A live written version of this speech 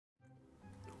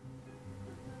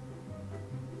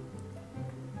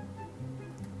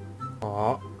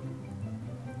Oh.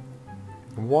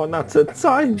 One at a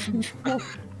time.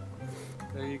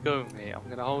 There you go, mate. I'm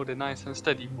gonna hold it nice and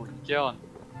steady for you. Get on.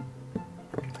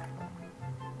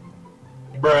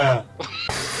 Bruh.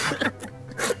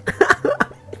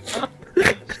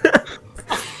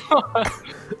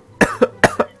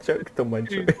 Choked on my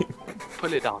Dude. drink.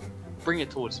 Pull it down. Bring it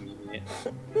towards me, mate.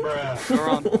 Bruh. Go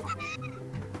around.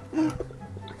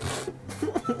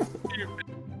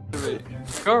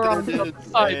 Go around to the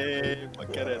side. Hey,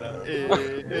 Macarena. Hey,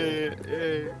 hey,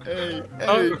 hey, hey,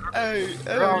 Oh. hey,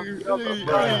 hey, Round the hey, other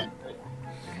hey.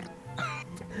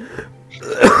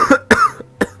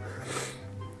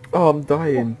 Oh, I'm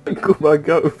dying. Kuba,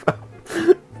 go.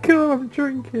 Go, I'm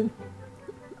drinking.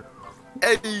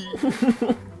 Hey.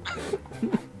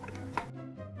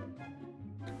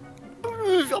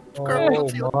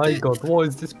 Oh my god, what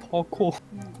is this parkour?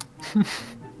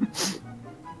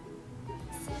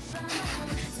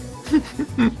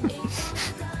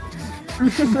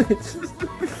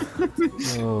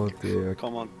 Oh dear.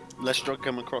 Come on, let's drag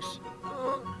him across.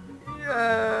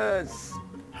 Yes.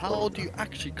 How do you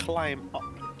actually climb up?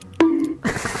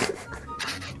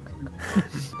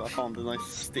 I found a nice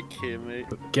stick here, mate.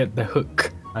 Get the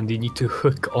hook, and you need to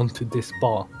hook onto this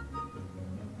bar.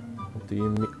 What do you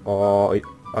mean? Oh,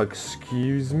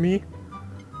 excuse me?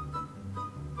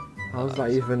 How's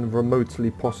that even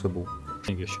remotely possible?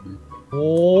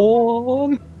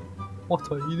 One.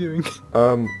 What are you doing?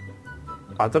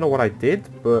 I don't know what I did,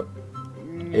 but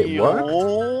it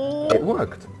worked. It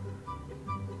worked.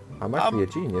 I'm actually a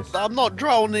genius. I'm not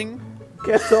drowning.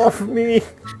 Get off me!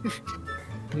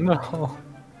 No.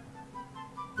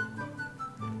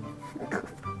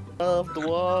 Of the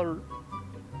water.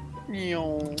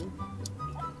 Meow.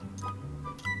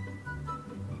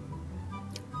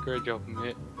 Great job,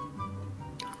 mate.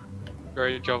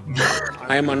 Great job, mate.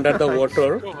 I am under the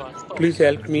water. Come on, stop. Please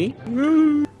help me.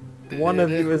 One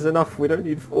of you is enough. We don't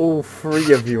need all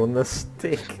three of you on the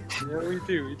stick. Yeah, we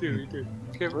do.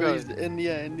 Keep Raise going. it in the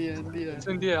air, in the air, in the air. It's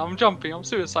in the air. I'm jumping. I'm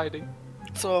suiciding.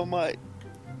 So am I.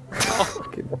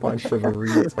 Fucking bunch of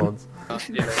retards.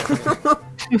 Yeah.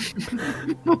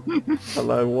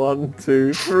 Hello, 1,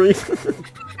 2, 3.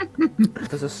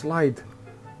 There's a slide.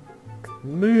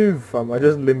 Move! I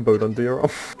just limboed under your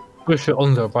arm. Push it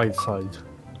on the right side.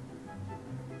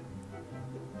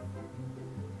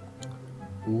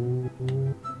 Ooh.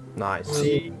 Nice.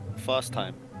 See, first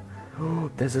time.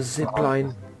 There's a zip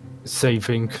line.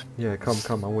 Saving. Yeah, come,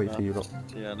 I'll wait for you lot.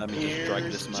 Yeah, let me just drag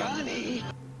this man.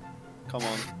 Come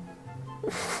on,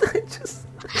 I just...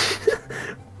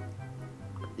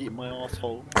 eat my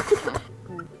asshole.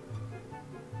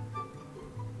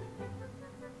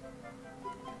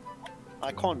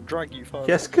 I can't drag you further.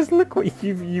 Yes, because look what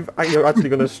you're actually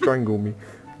gonna strangle me.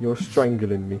 You're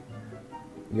strangling me.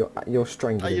 You're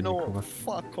strangling me. You know Come what?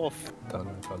 on. Fuck off.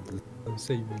 I'm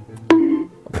saving.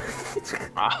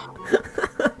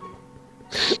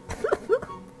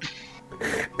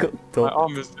 God, My don't.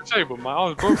 arm is disabled. My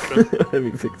arm's broken. Let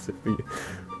me fix it for you.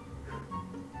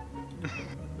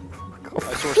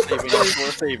 I saw a saving, I saw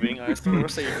a saving, I saw a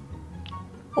saving.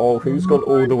 Oh, who's gone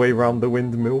all the way round the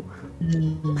windmill? Here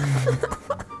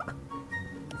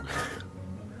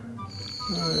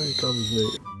he comes,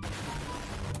 mate.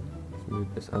 Let's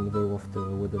move this anvil off the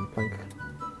wooden plank.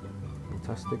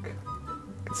 Fantastic.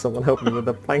 Can someone help me with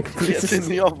the plank, please? Get in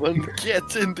the oven,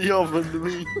 get in the oven,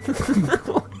 me.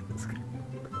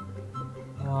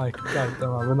 I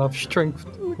don't have enough strength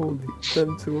to hold it.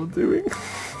 Them two are doing.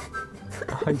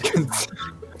 I can see.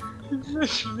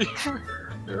 Literally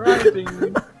riding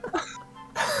me.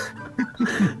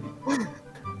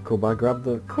 Come on, grab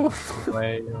the cord.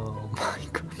 Way, oh my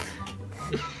god.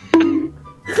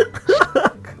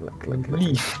 Click.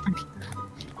 Leave.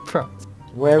 Crap.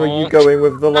 Where are you going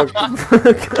with the log?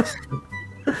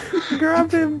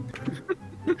 Grab him!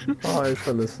 Oh, I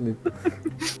fell asleep.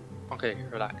 Okay,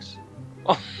 relax.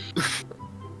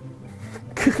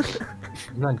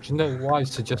 Man, do you know what I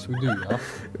suggest we do,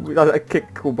 yeah? I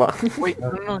kick Kuba. Wait,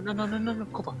 no,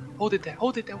 Koba. Hold it there,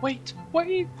 wait!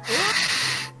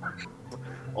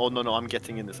 Oh no, I'm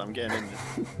getting in this, I'm getting in this.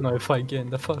 No, if I get in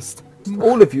the first.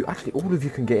 All of you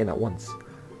can get in at once.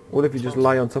 All of you just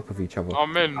lie on top of each other.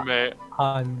 I'm in, mate.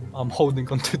 I'm holding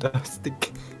onto the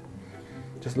stick.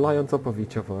 Just lie on top of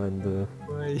each other and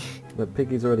Way. the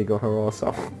piggy's already got her ass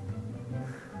out.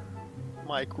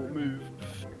 Michael, move.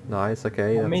 Nice,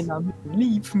 okay. I mean,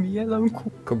 leave me alone.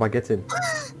 Kuba, get in.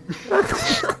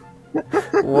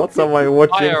 What am I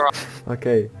watching? Fire up.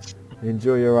 Okay,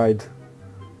 enjoy your ride.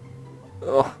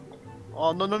 Oh,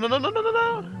 Oh no.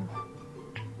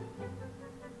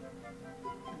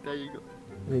 There you go.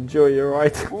 enjoy your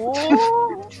ride.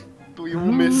 Oh, We all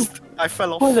missed. I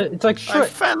fell off. It's like I Shrek.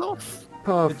 fell off. It's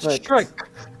Perfect. Shrek.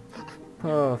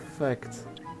 Perfect.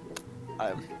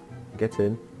 I'm... Get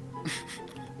in.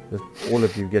 Just all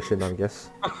of you get in, I guess.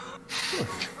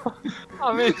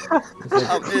 I mean, It's like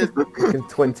I'm in. fucking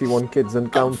 21 kids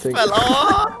and counting. Fell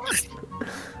off.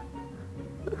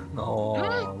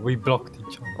 Oh, we blocked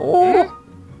each other. Oh!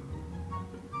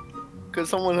 Can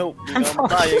someone help me? I'm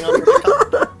dying under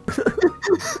the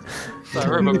I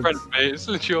remember friend, mate. It's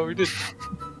literally all we did.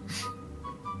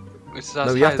 This is No,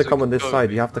 as you high have to as we come on can this go, side.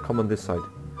 mate. You have to come on this side.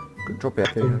 Good, drop it.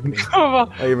 Okay, okay. Come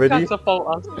on. Are you ready?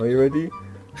 Catapult us. Are you ready?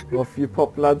 Off you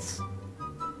pop, lads.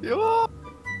 Yo.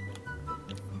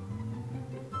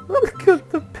 Look at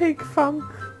the pig, fam.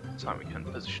 Time we can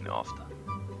position it after.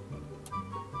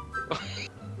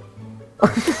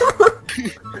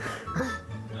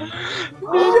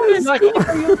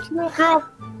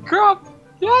 Grab!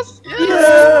 Yes!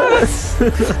 Yes!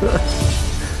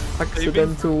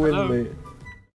 Accidental win, Hello. mate.